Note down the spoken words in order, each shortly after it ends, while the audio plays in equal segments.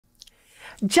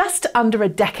Just under a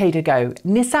decade ago,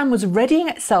 Nissan was readying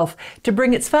itself to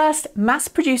bring its first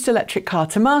mass-produced electric car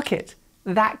to market.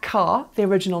 That car, the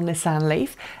original Nissan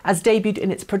LEAF, as debuted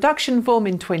in its production form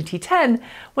in 2010,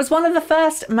 was one of the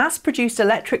first mass-produced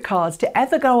electric cars to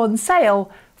ever go on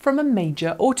sale from a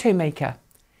major automaker.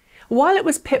 While it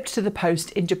was pipped to the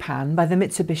post in Japan by the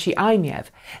Mitsubishi IMEV,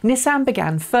 Nissan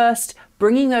began first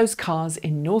bringing those cars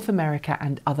in North America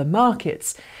and other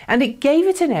markets, and it gave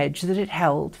it an edge that it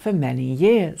held for many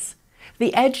years.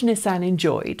 The edge Nissan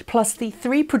enjoyed, plus the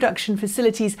 3 production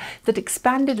facilities that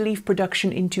expanded LEAF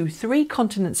production into 3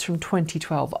 continents from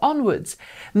 2012 onwards,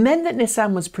 meant that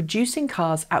Nissan was producing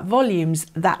cars at volumes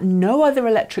that no other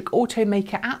electric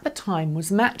automaker at the time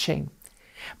was matching.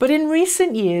 But in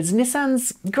recent years,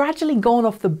 Nissan's gradually gone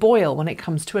off the boil when it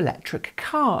comes to electric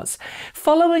cars.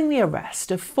 Following the arrest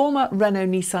of former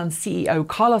Renault-Nissan CEO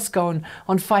Carlos Ghosn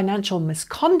on financial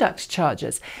misconduct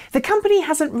charges, the company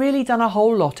hasn't really done a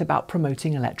whole lot about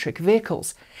promoting electric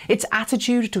vehicles. Its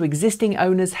attitude to existing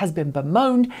owners has been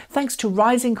bemoaned thanks to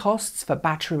rising costs for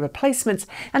battery replacements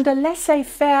and a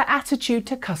laissez-faire attitude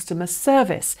to customer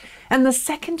service. And the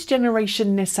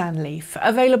second-generation Nissan LEAF,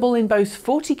 available in both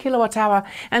 40 kWh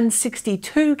and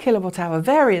 62 kWh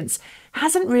variants,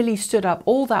 hasn't really stood up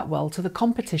all that well to the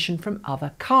competition from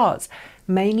other cars,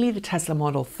 mainly the Tesla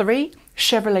Model 3,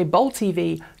 Chevrolet Bolt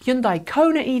EV, Hyundai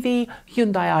Kona EV,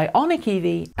 Hyundai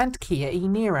Ioniq EV, and Kia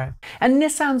e-Niro. And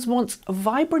Nissan's once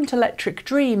vibrant electric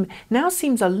dream now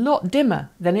seems a lot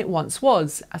dimmer than it once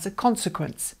was as a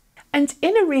consequence. And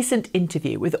in a recent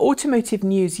interview with Automotive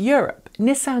News Europe,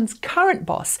 Nissan's current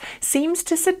boss seems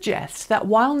to suggest that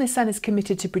while Nissan is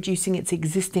committed to producing its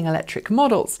existing electric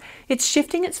models, it's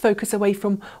shifting its focus away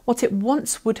from what it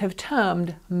once would have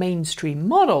termed mainstream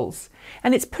models,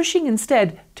 and it's pushing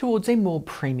instead towards a more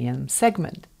premium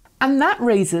segment. And that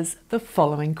raises the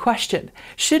following question: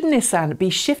 should Nissan be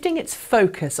shifting its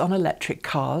focus on electric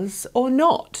cars or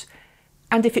not?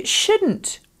 And if it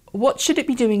shouldn't, what should it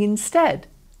be doing instead?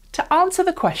 To answer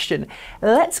the question,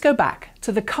 let's go back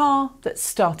to the car that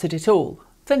started it all,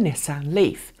 the Nissan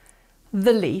LEAF.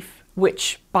 The LEAF,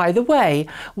 which, by the way,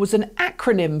 was an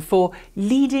acronym for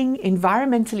Leading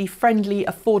Environmentally Friendly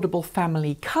Affordable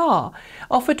Family Car,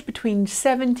 offered between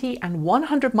 70 and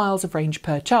 100 miles of range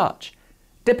per charge,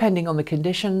 depending on the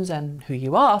conditions and who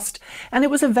you asked, and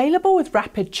it was available with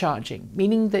rapid charging,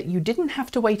 meaning that you didn't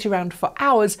have to wait around for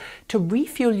hours to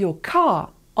refuel your car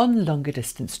on longer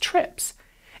distance trips.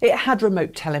 It had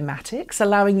remote telematics,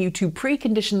 allowing you to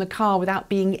precondition the car without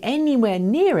being anywhere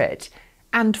near it.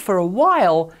 And for a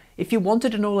while, if you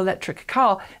wanted an all-electric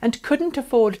car and couldn't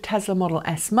afford Tesla Model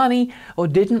S money or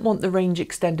didn't want the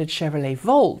range-extended Chevrolet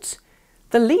Volt,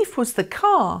 the LEAF was the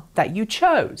car that you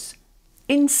chose.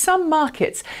 In some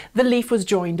markets, the LEAF was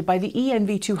joined by the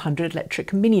ENV200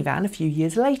 electric minivan a few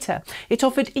years later. It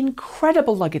offered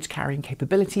incredible luggage carrying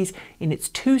capabilities in its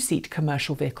 2-seat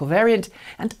commercial vehicle variant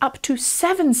and up to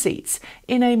 7 seats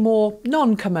in a more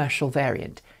non-commercial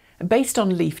variant. Based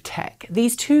on LEAF tech,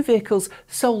 these 2 vehicles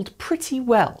sold pretty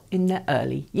well in their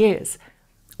early years.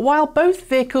 While both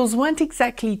vehicles weren't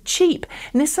exactly cheap,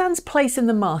 Nissan's place in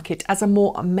the market as a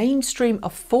more mainstream,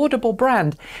 affordable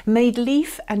brand made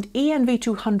LEAF and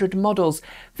ENV200 models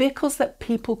vehicles that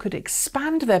people could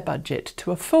expand their budget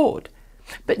to afford.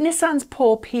 But Nissan's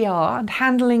poor PR and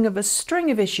handling of a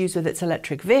string of issues with its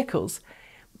electric vehicles,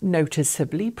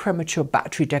 noticeably premature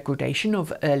battery degradation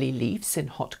of early LEAFs in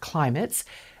hot climates,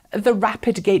 the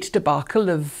rapid gate debacle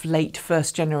of late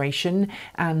first generation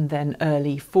and then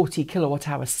early 40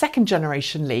 kWh second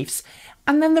generation LEAFs,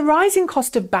 and then the rising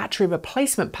cost of battery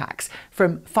replacement packs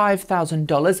from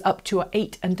 $5,000 up to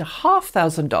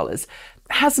 $8,500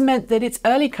 has meant that its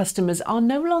early customers are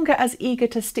no longer as eager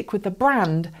to stick with the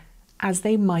brand as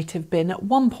they might have been at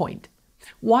one point.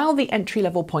 While the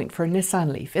entry-level point for a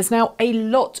Nissan LEAF is now a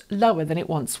lot lower than it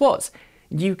once was,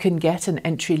 you can get an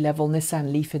entry-level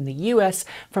Nissan LEAF in the US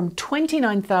from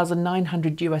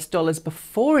 $29,900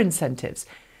 before incentives.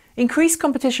 Increased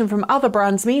competition from other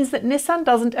brands means that Nissan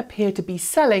doesn't appear to be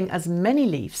selling as many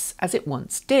LEAFs as it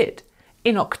once did.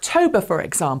 In October, for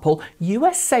example,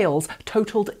 US sales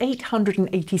totaled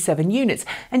 887 units,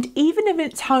 and even in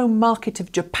its home market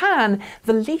of Japan,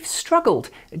 the LEAF struggled,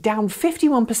 down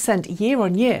 51%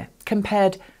 year-on-year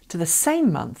compared to the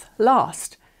same month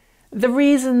last. The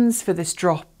reasons for this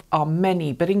drop are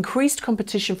many, but increased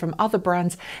competition from other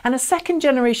brands and a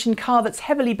second-generation car that's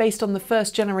heavily based on the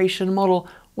first-generation model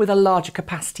with a larger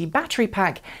capacity battery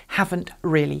pack haven't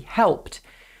really helped.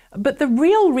 But the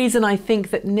real reason I think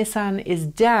that Nissan is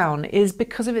down is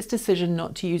because of its decision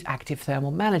not to use active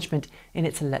thermal management in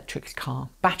its electric car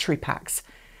battery packs.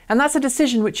 And that's a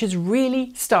decision which is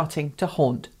really starting to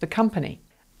haunt the company.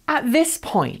 At this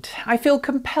point, I feel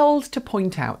compelled to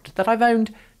point out that I've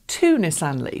owned 2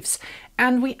 Nissan LEAFs,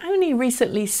 and we only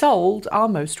recently sold our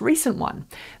most recent one.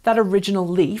 That original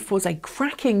LEAF was a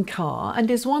cracking car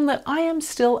and is one that I am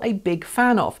still a big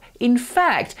fan of. In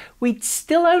fact, we'd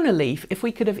still own a LEAF if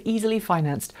we could have easily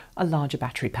financed a larger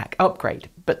battery pack upgrade,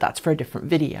 but that's for a different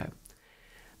video.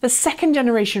 The second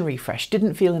generation refresh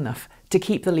didn't feel enough to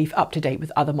keep the LEAF up to date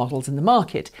with other models in the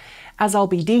market, as I'll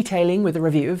be detailing with a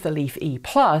review of the LEAF E+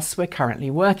 we're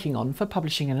currently working on for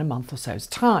publishing in a month or so's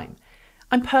time.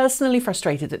 I'm personally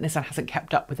frustrated that Nissan hasn't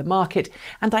kept up with the market,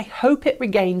 and I hope it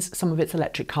regains some of its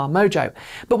electric car mojo.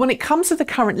 But when it comes to the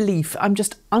current LEAF, I'm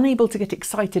just unable to get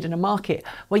excited in a market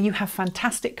where you have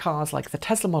fantastic cars like the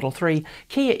Tesla Model 3,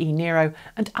 Kia e-Niro,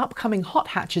 and upcoming hot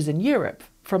hatches in Europe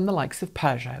from the likes of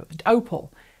Peugeot and Opel.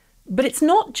 But it's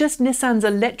not just Nissan's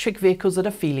electric vehicles that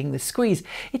are feeling the squeeze,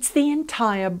 it's the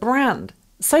entire brand.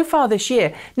 So far this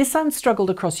year, Nissan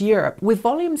struggled across Europe, with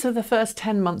volumes of the first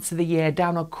 10 months of the year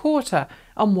down a quarter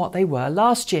on what they were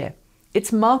last year.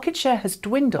 Its market share has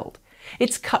dwindled.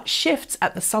 It's cut shifts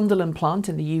at the Sunderland plant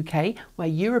in the UK, where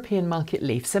European market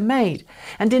LEAFs are made.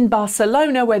 And in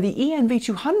Barcelona, where the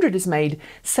ENV200 is made,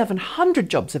 700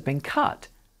 jobs have been cut.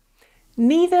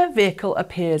 Neither vehicle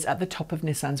appears at the top of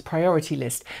Nissan's priority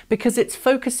list because it's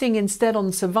focusing instead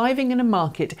on surviving in a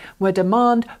market where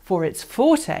demand for its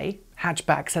forte,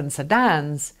 hatchbacks and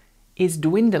sedans, is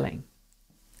dwindling.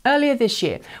 Earlier this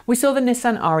year, we saw the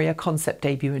Nissan Ariya concept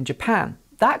debut in Japan.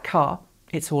 That car,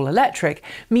 it's all electric,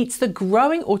 meets the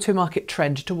growing auto market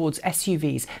trend towards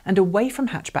SUVs and away from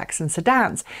hatchbacks and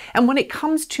sedans. And when it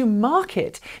comes to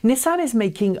market, Nissan is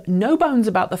making no bones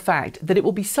about the fact that it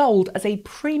will be sold as a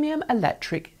premium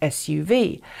electric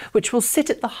SUV, which will sit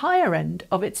at the higher end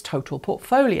of its total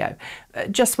portfolio,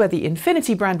 just where the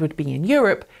Infiniti brand would be in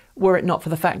Europe, were it not for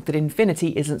the fact that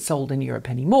Infiniti isn't sold in Europe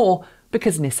anymore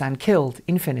because Nissan killed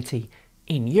Infiniti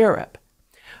in Europe.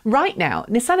 Right now,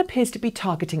 Nissan appears to be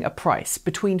targeting a price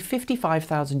between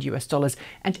 $55,000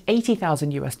 and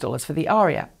 $80,000 for the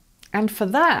Ariya. And for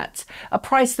that, a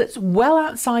price that's well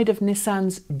outside of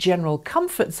Nissan's general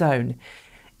comfort zone,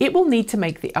 it will need to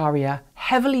make the Ariya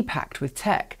heavily packed with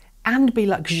tech and be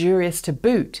luxurious to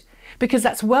boot, because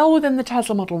that's well within the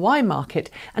Tesla Model Y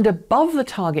market and above the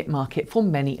target market for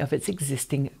many of its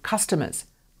existing customers.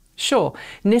 Sure,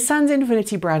 Nissan's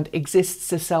Infiniti brand exists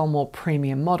to sell more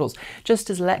premium models, just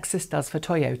as Lexus does for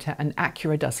Toyota and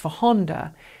Acura does for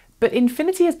Honda. But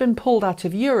Infiniti has been pulled out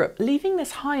of Europe, leaving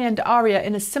this high-end Ariya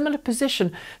in a similar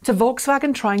position to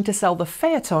Volkswagen trying to sell the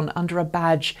Phaeton under a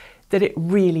badge that it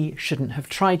really shouldn't have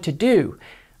tried to do.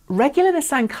 Regular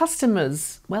Nissan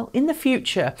customers, well, in the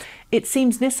future, it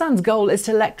seems Nissan's goal is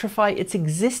to electrify its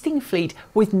existing fleet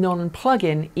with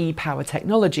non-plug-in e-power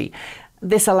technology.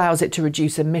 This allows it to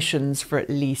reduce emissions for at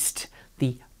least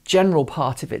the general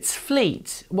part of its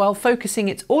fleet, while focusing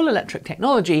its all-electric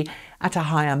technology at a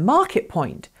higher market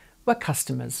point where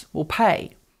customers will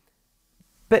pay.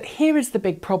 But here is the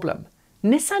big problem.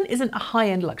 Nissan isn't a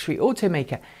high-end luxury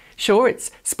automaker. Sure,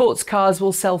 its sports cars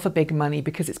will sell for big money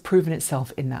because it's proven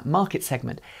itself in that market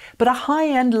segment. But a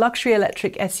high-end luxury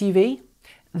electric SUV?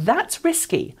 That's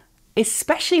risky,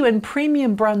 especially when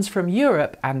premium brands from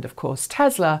Europe, and of course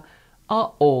Tesla,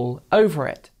 are all over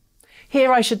it.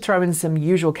 Here I should throw in some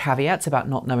usual caveats about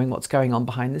not knowing what's going on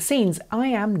behind the scenes. I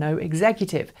am no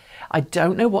executive. I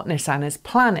don't know what Nissan is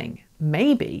planning.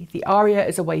 Maybe the Ariya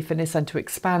is a way for Nissan to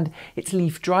expand its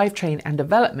LEAF drivetrain and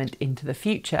development into the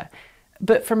future.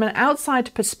 But from an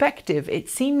outside perspective, it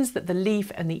seems that the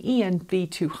LEAF and the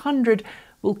ENV200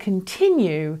 will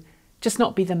continue, just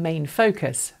not be the main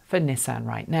focus for Nissan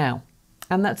right now.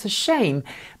 And that's a shame,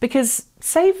 because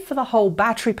save for the whole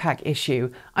battery pack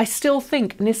issue, I still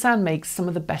think Nissan makes some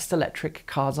of the best electric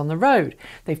cars on the road.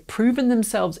 They've proven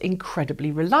themselves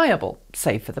incredibly reliable,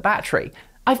 save for the battery.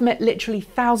 I've met literally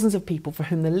thousands of people for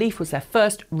whom the LEAF was their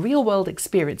first real-world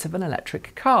experience of an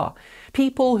electric car.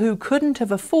 People who couldn't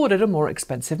have afforded a more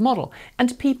expensive model,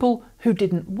 and people who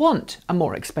didn't want a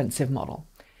more expensive model.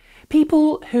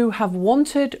 People who have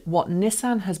wanted what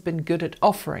Nissan has been good at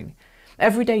offering.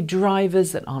 Everyday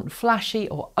drivers that aren't flashy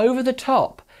or over the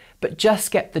top, but just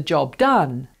get the job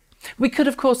done. We could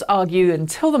of course argue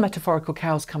until the metaphorical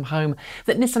cows come home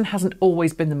that Nissan hasn't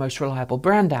always been the most reliable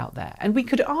brand out there, and we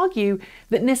could argue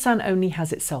that Nissan only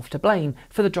has itself to blame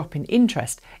for the drop in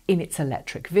interest in its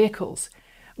electric vehicles.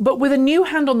 But with a new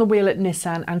hand on the wheel at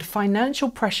Nissan and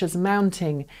financial pressures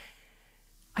mounting,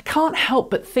 I can't help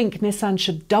but think Nissan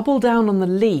should double down on the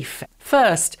LEAF.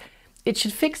 First, it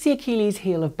should fix the Achilles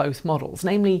heel of both models,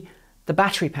 namely the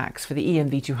battery packs for the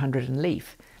ENV200 and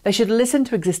LEAF. They should listen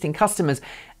to existing customers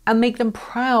and make them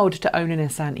proud to own a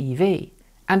Nissan EV.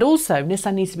 And also,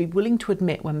 Nissan needs to be willing to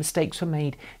admit when mistakes were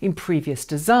made in previous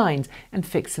designs and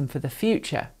fix them for the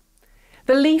future.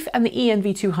 The LEAF and the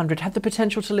ENV200 have the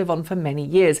potential to live on for many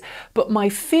years, but my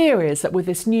fear is that with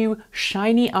this new,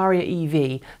 shiny Aria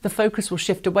EV, the focus will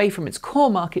shift away from its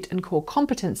core market and core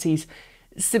competencies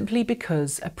simply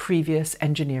because a previous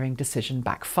engineering decision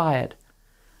backfired.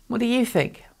 What do you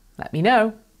think? Let me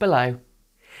know below.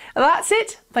 That's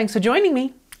it. Thanks for joining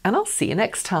me, and I'll see you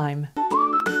next time.